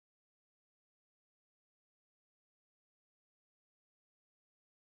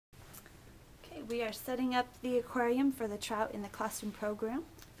We are setting up the aquarium for the trout in the classroom program.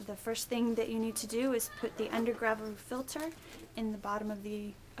 The first thing that you need to do is put the undergravel filter in the bottom of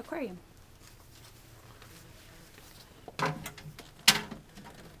the aquarium.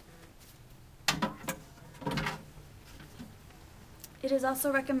 It is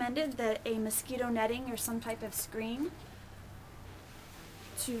also recommended that a mosquito netting or some type of screen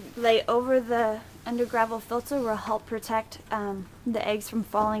to lay over the undergravel filter will help protect the eggs from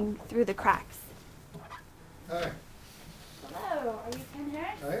falling through the cracks. Hi. Hello, are you Ken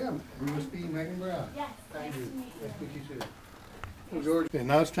Harris? I am. You must be Megan Brown. Yes, Thank nice you. to meet you. Nice to meet you too. Well, George. Okay,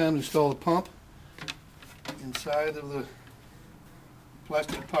 now it's time to install the pump inside of the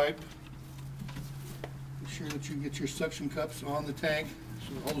plastic pipe. Make sure that you get your suction cups on the tank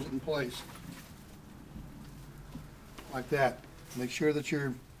so it holds it in place. Like that. Make sure that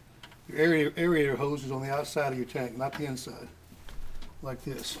your aerator hose is on the outside of your tank, not the inside. Like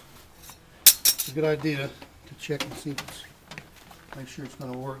this. It's a good idea to check and see if it's, make sure it's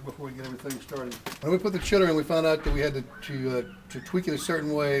going to work before we get everything started. When we put the chiller in, we found out that we had to tweak it a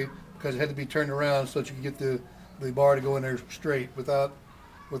certain way because it had to be turned around so that you could get the bar to go in there straight without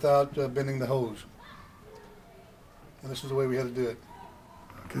bending the hose. And this is the way we had to do it.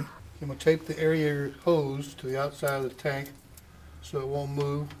 Okay. I'm going to tape the aerator hose to the outside of the tank so it won't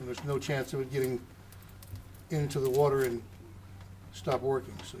move and there's no chance of it getting into the water and stop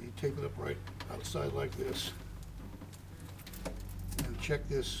working. So you tape it up right outside like this and check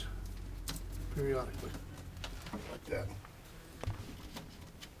this periodically like that.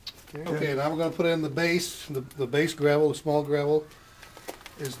 Okay, now we're going to put in the base. The base gravel, the small gravel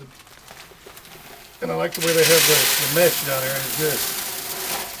is the, and I like the way they have the mesh down there. Is this.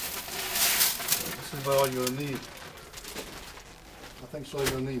 This is about all you're going to need. I think that's all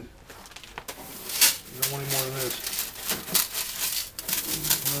you're going to need. You don't want any more than this.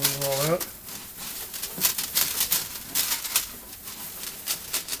 Move it all out.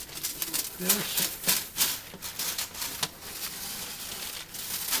 This.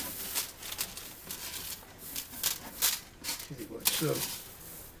 Okay, like so.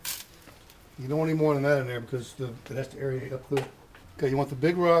 You don't want any more than that in there because it has to aerate up the. Okay, you want the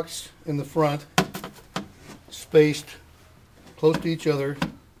big rocks in the front, spaced close to each other,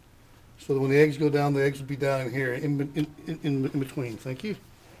 so that when the eggs go down, the eggs will be down in here, in between. Thank you.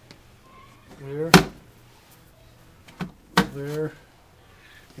 There, there,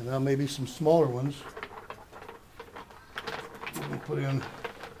 and now maybe some smaller ones. We can put in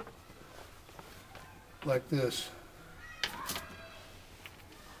like this,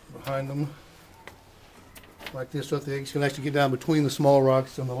 behind them, like this, so that the eggs can actually get down between the small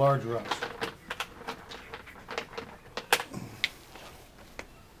rocks and the large rocks.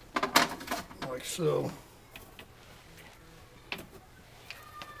 Like so.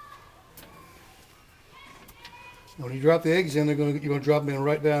 When you drop the eggs in, you're going to drop them in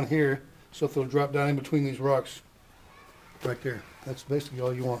right down here, so they'll drop down in between these rocks, right there. That's basically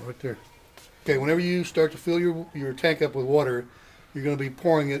all you want right there. Okay, whenever you start to fill your tank up with water, you're going to be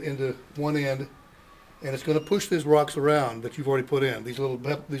pouring it into one end, and it's going to push these rocks around that you've already put in. These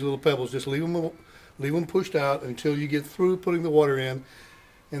little pebbles, just leave them pushed out until you get through putting the water in,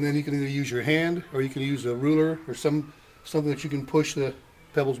 and then you can either use your hand or you can use a ruler or something that you can push the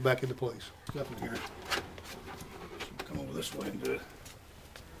pebbles back into place. Up in here. Come over this way and do it.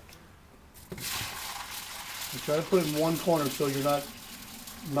 You try to put it in one corner so you're not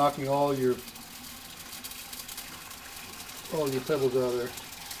knocking all your pebbles out of there.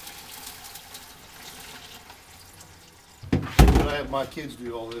 And I have my kids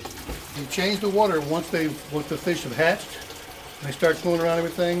do all this. You change the water once the fish have hatched and they start swimming around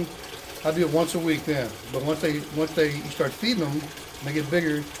everything. I do it once a week then. But once you start feeding them, and they get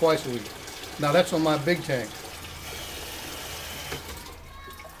bigger, twice a week. Now that's on my big tank.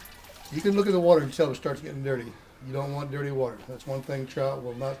 You can look at the water and tell it starts getting dirty. You don't want dirty water. That's one thing trout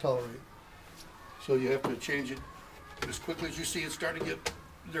will not tolerate. So you have to change it as quickly as you see it starting to get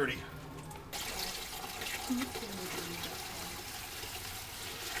dirty.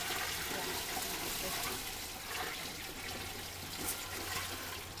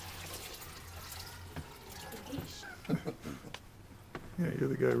 Yeah, you're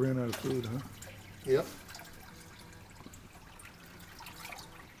the guy who ran out of food, huh? Yep.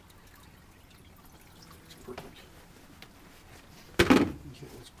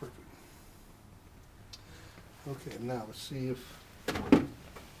 Okay, now let's see if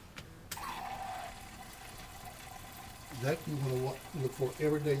that you want to look for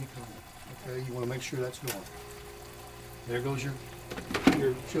every day you come. Okay, you want to make sure that's going. There goes your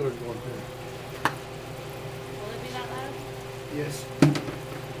chiller's going through. Will it be that loud? Yes.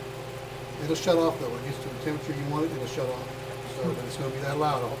 It'll shut off though. When it gets to the temperature you want it, it'll shut off. So but it's going to be that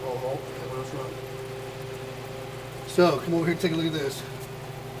loud all when it's running. So come over here and take a look at this.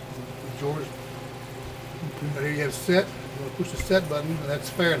 George, right here you have set. You want to push the set button, and that's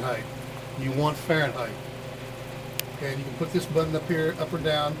Fahrenheit. You want Fahrenheit. Okay, and you can put this button up here, up or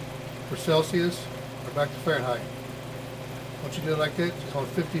down, for Celsius or back to Fahrenheit. Once you do it like that, it's on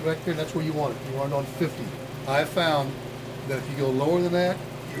 50 right there, and that's where you want it. You want it on 50. I have found that if you go lower than that,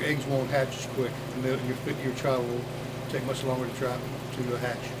 your eggs won't hatch as quick, and your child will take much longer to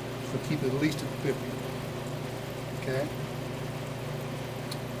hatch. So keep it at least at 50. Okay?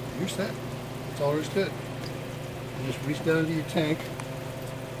 You're set. That's all there is to it. You just reach down into your tank,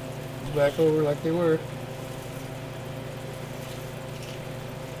 back over like they were.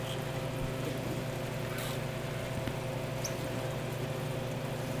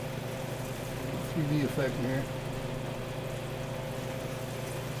 3D effect in here.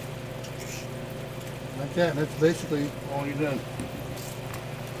 Like that, and that's basically all you're doing.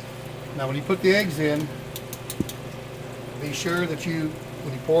 Now when you put the eggs in, be sure that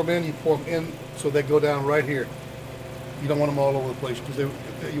when you pour them in so they go down right here. You don't want them all over the place because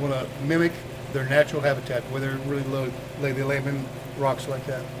you want to mimic their natural habitat where they're really low. They lay them in rocks like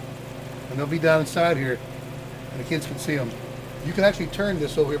that. And they'll be down inside here, and the kids can see them. You can actually turn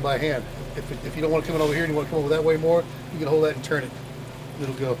this over here by hand. If you don't want to come in over here and you want to come over that way more, you can hold that and turn it.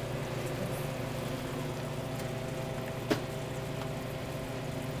 It'll go.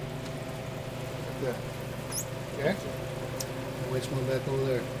 Like that. Okay? I'll wait one back over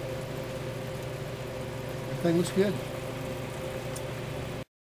there. Everything looks good.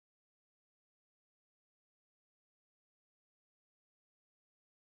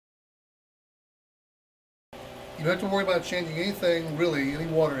 You don't have to worry about changing anything, really, any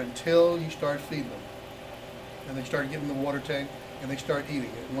water, until you start feeding them. And they start getting in the water tank, and they start eating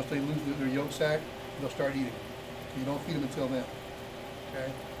it. And once they lose their yolk sac, they'll start eating it. You don't feed them until then.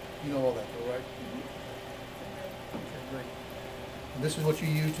 Okay? You know all that, though, right? Mm-hmm. Okay, great. And this is what you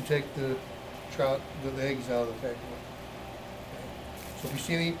use to take the trout, the eggs out of the tank. Okay. So if you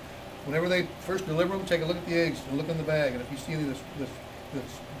see any, whenever they first deliver them, take a look at the eggs and look in the bag. And if you see any that's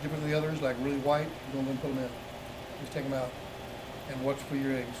different than the others, like really white, don't let them put them in. Just take them out and watch for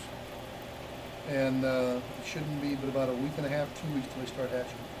your eggs. And it shouldn't be but about a week and a half, 2 weeks till they start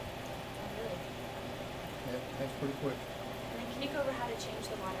hatching. Oh, really? Yeah, that's pretty quick. And then can you go over how to change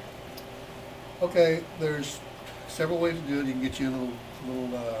the water? Okay, there's several ways to do it. You can get you a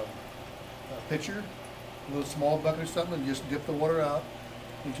little pitcher, a little small bucket or something, and just dip the water out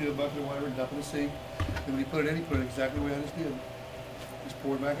into a bucket or whatever and dump it in the sink. And when you put it in, you put it exactly the way I just did. Just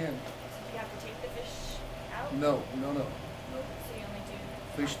pour it back in. So you have to take the fish out? No. So you only do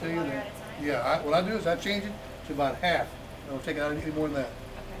Fish half the stay in water there. at a time? Yeah, what I do is I change it to about half. I don't take it out any more than that.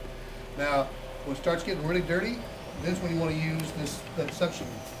 Okay. Now, when it starts getting really dirty, this is when you want to use that suction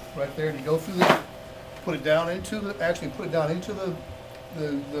right there, and you go through put it down into the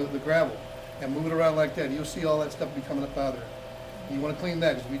gravel, and move it around like that. You'll see all that stuff be coming up out of there. You want to clean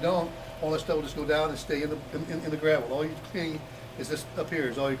that, because if you don't, all that stuff will just go down and stay in the gravel. All you clean is this up here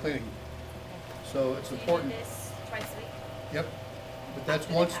is all you're cleaning. So it's important. You do this twice a week? Yep. But that's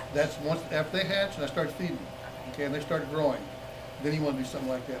once after they hatch and I start feeding them. Okay, and they start growing. Then you want to do something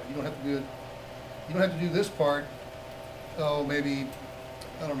like that. You don't have to do it. You don't have to do this part. Oh, maybe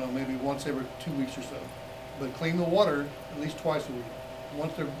I don't know, maybe once every 2 weeks or so. But clean the water at least twice a week.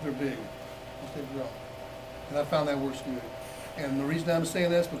 Once they're big, once they've grown. And I found that works good. And the reason I'm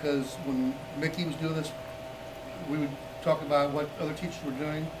saying this because when Mickey was doing this, we would talk about what other teachers were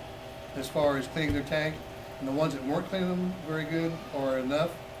doing as far as cleaning their tank. And the ones that weren't cleaning them very good or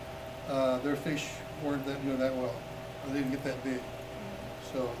enough, their fish weren't doing that well. Or they didn't get that big.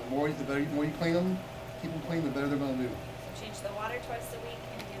 So the more you clean them, keep them clean, the better they're going to do. So change the water twice a week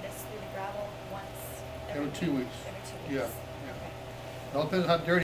and do this through the gravel once Every 2 weeks. Every 2 weeks. Yeah. Okay. It all depends on how dirty